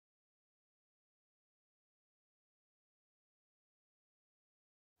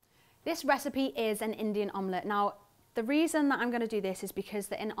This recipe is an Indian omelette. Now, the reason that I'm going to do this is because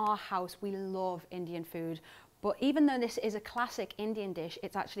that in our house we love Indian food, but even though this is a classic Indian dish,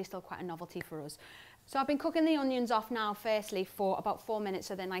 it's actually still quite a novelty for us. So I've been cooking the onions off now firstly for about 4 minutes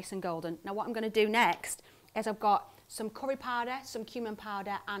so they're nice and golden. Now what I'm going to do next is I've got some curry powder, some cumin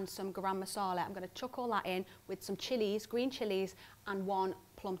powder and some garam masala. I'm going to chuck all that in with some chilies, green chilies and 1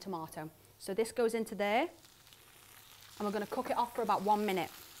 plum tomato. So this goes into there and we're going to cook it off for about 1 minute.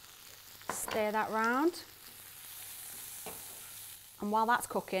 Stir that round. And while that's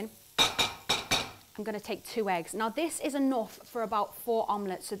cooking, I'm going to take 2 eggs. Now this is enough for about 4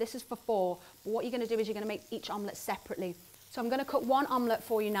 omelettes, so this is for 4. But what you're going to do is you're going to make each omelette separately. So I'm going to cook 1 omelette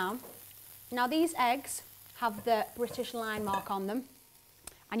for you now. Now these eggs have the British line mark on them.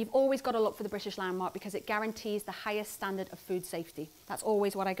 And you've always got to look for the British line mark because it guarantees the highest standard of food safety. That's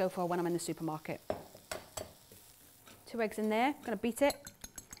always what I go for when I'm in the supermarket. 2 eggs in there, I'm going to beat it.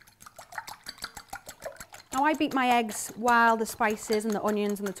 Now I beat my eggs while the spices and the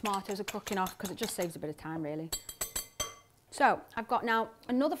onions and the tomatoes are cooking off because it just saves a bit of time really. So I've got now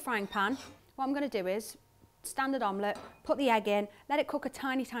another frying pan. What I'm going to do is standard omelette, put the egg in, let it cook a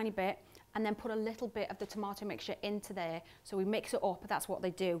tiny bit and then put a little bit of the tomato mixture into there. So we mix it up, that's what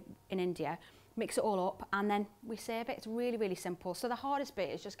they do in India. Mix it all up and then we serve it. It's really simple. So the hardest bit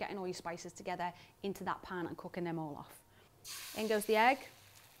is just getting all your spices together into that pan and cooking them all off. In goes the egg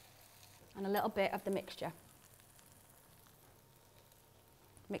and a little bit of the mixture.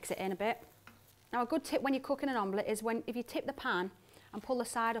 Mix it in a bit. Now a good tip when you're cooking an omelette is if you tip the pan and pull the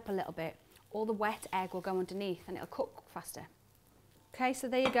side up a little bit, all the wet egg will go underneath and it'll cook faster. Okay, so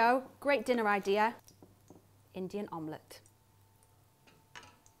there you go. Great dinner idea. Indian omelette.